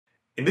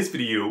In this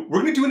video,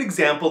 we're going to do an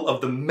example of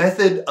the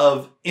method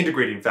of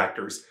integrating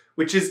factors,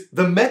 which is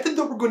the method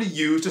that we're going to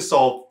use to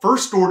solve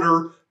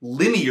first-order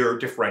linear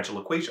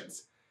differential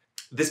equations.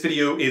 This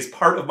video is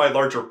part of my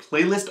larger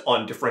playlist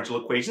on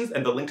differential equations,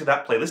 and the link to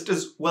that playlist,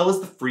 as well as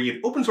the free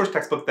and open source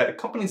textbook that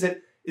accompanies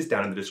it, is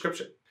down in the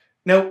description.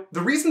 Now,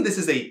 the reason this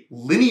is a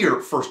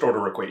linear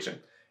first-order equation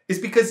is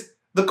because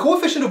the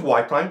coefficient of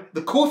y prime,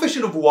 the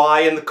coefficient of y,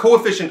 and the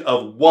coefficient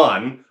of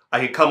 1, I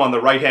could come on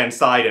the right-hand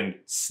side and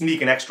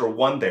sneak an extra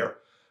 1 there.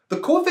 The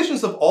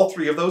coefficients of all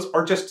three of those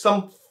are just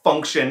some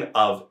function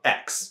of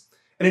x.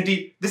 And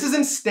indeed, this is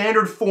in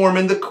standard form,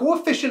 and the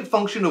coefficient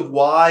function of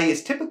y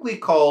is typically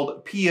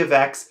called p of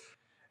x,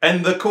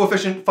 and the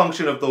coefficient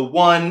function of the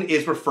 1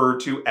 is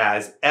referred to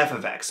as f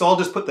of x. So I'll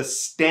just put the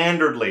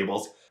standard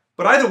labels.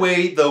 But either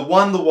way, the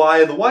 1, the y,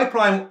 and the y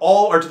prime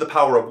all are to the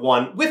power of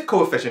 1 with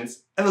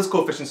coefficients, and those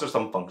coefficients are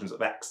some functions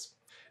of x.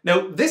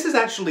 Now, this is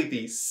actually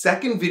the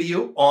second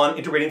video on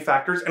integrating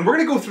factors, and we're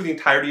going to go through the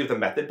entirety of the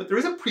method, but there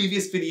is a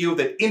previous video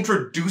that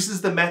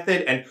introduces the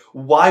method and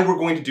why we're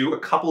going to do a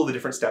couple of the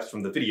different steps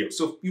from the video.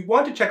 So if you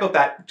want to check out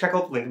that, check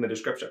out the link in the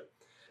description.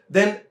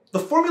 Then the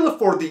formula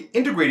for the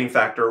integrating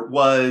factor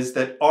was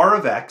that r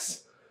of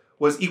x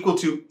was equal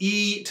to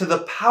e to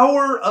the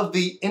power of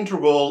the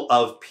integral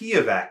of p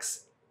of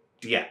x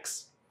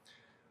dx.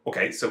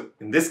 Okay, so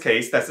in this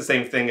case, that's the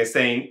same thing as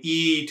saying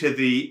e to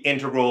the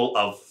integral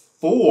of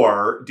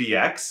 4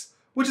 dx,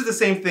 which is the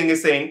same thing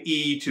as saying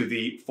e to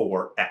the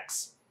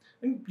 4x.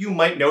 And you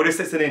might notice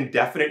it's an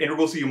indefinite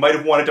integral, so you might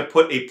have wanted to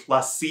put a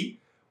plus c.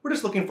 We're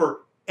just looking for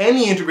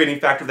any integrating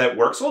factor that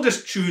works, so I'll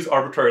just choose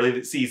arbitrarily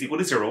that c is equal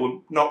to 0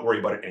 and not worry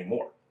about it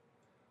anymore.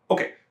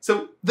 Okay,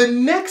 so the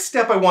next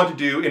step I want to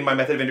do in my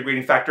method of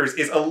integrating factors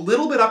is a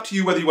little bit up to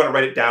you whether you want to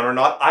write it down or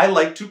not. I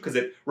like to because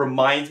it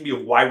reminds me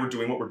of why we're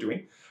doing what we're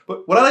doing.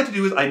 But what I like to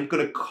do is I'm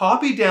going to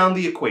copy down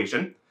the equation,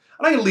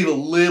 and I'm going to leave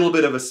a little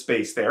bit of a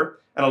space there,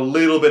 and a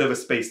little bit of a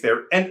space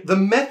there. And the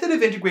method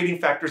of integrating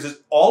factors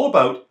is all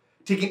about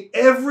taking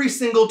every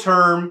single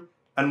term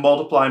and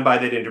multiplying by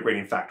that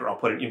integrating factor. I'll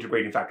put an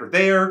integrating factor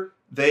there,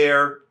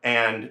 there,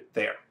 and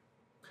there.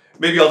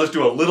 Maybe I'll just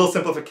do a little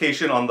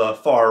simplification on the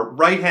far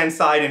right-hand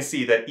side and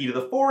see that e to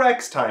the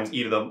 4x times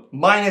e to the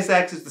minus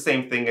x is the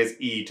same thing as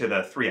e to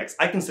the 3x.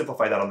 I can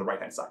simplify that on the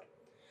right-hand side.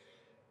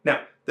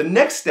 Now, the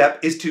next step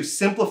is to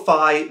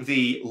simplify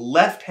the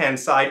left-hand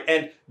side,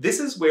 and this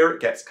is where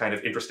it gets kind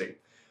of interesting.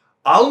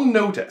 I'll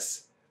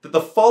notice that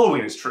the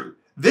following is true.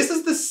 This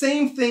is the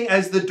same thing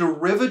as the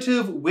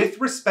derivative with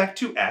respect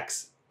to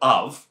x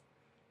of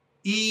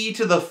e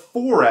to the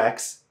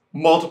 4x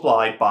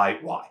multiplied by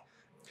y.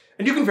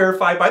 And you can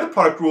verify by the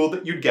product rule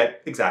that you'd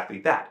get exactly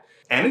that.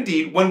 And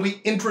indeed, when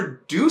we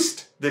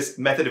introduced this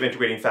method of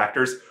integrating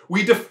factors,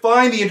 we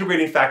defined the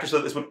integrating factor so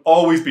that this would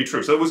always be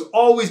true. So it was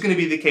always going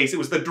to be the case. It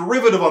was the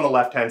derivative on the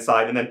left-hand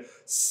side and then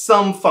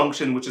some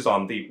function which is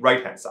on the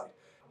right-hand side.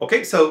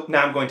 Okay, so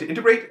now I'm going to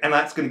integrate, and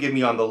that's going to give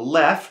me on the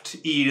left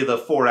e to the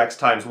 4x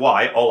times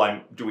y. All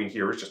I'm doing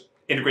here is just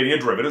integrating a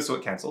derivative, so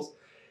it cancels.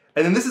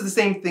 And then this is the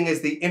same thing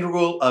as the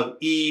integral of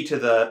e to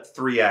the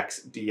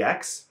 3x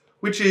dx,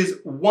 which is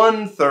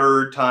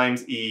 1/3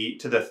 times e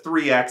to the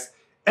 3x.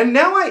 And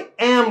now I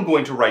am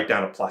going to write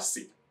down a plus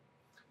c.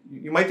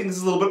 You might think this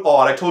is a little bit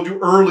odd. I told you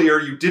earlier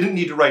you didn't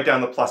need to write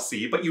down the plus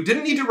c, but you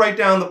didn't need to write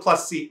down the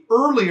plus c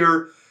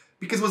earlier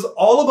because it was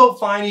all about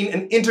finding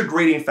an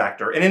integrating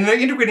factor. And in an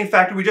integrating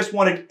factor, we just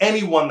wanted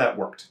any one that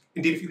worked.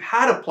 Indeed, if you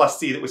had a plus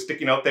c that was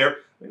sticking out there,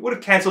 it would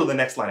have canceled the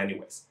next line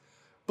anyways.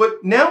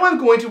 But now I'm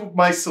going to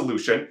my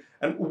solution,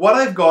 and what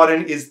I've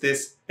gotten is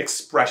this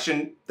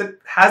expression that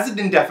has an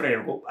indefinite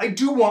interval. I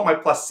do want my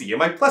plus c, and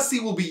my plus c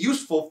will be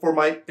useful for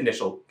my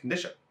initial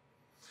condition.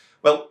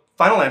 Well,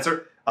 final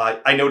answer,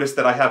 I noticed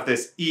that I have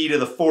this e to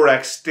the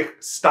 4x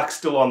stuck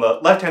still on the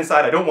left-hand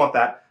side. I don't want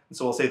that, and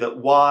so I'll say that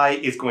y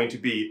is going to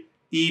be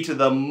e to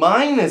the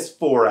minus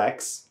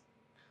 4x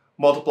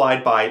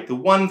multiplied by the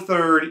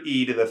 1/3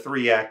 e to the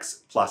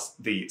 3x plus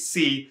the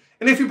c.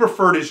 And if you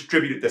prefer to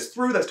distribute this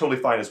through, that's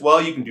totally fine as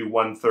well. You can do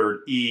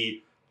 1/3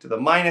 e to the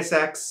minus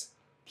x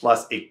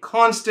plus a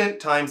constant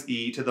times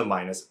e to the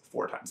minus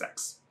 4 times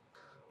x.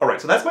 All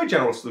right, so that's my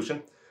general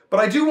solution. But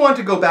I do want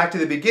to go back to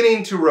the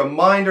beginning to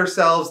remind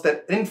ourselves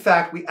that, in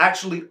fact, we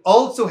actually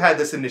also had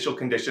this initial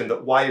condition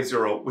that y of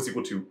 0 was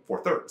equal to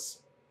 4/3.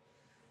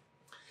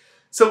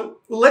 So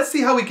let's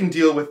see how we can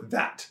deal with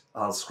that.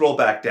 I'll scroll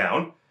back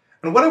down.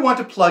 And what I want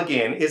to plug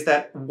in is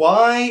that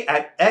y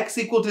at x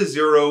equal to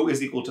 0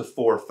 is equal to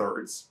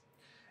 4/3.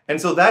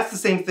 And so that's the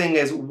same thing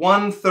as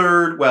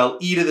 1/3, well,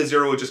 e to the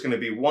 0 is just going to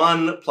be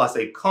 1 plus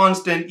a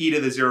constant, e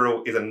to the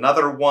 0 is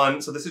another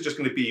 1, so this is just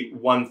going to be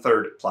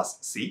 1/3 plus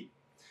c.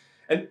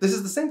 And this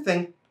is the same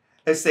thing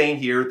as saying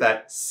here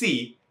that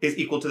c is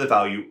equal to the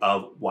value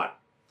of 1.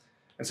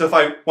 And so if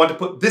I want to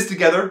put this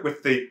together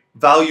with the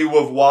value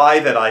of y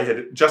that I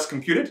had just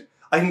computed,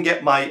 I can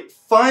get my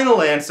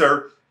final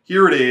answer.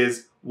 Here it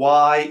is,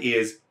 y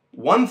is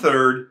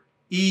 1/3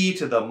 e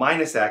to the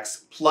minus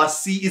x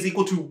plus c is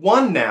equal to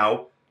 1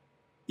 now,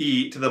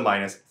 e to the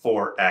minus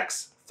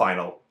 4x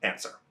final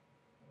answer.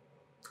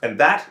 And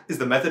that is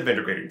the method of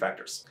integrating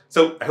factors.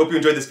 So I hope you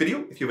enjoyed this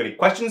video. If you have any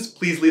questions,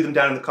 please leave them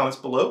down in the comments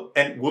below,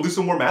 and we'll do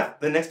some more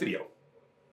math in the next video.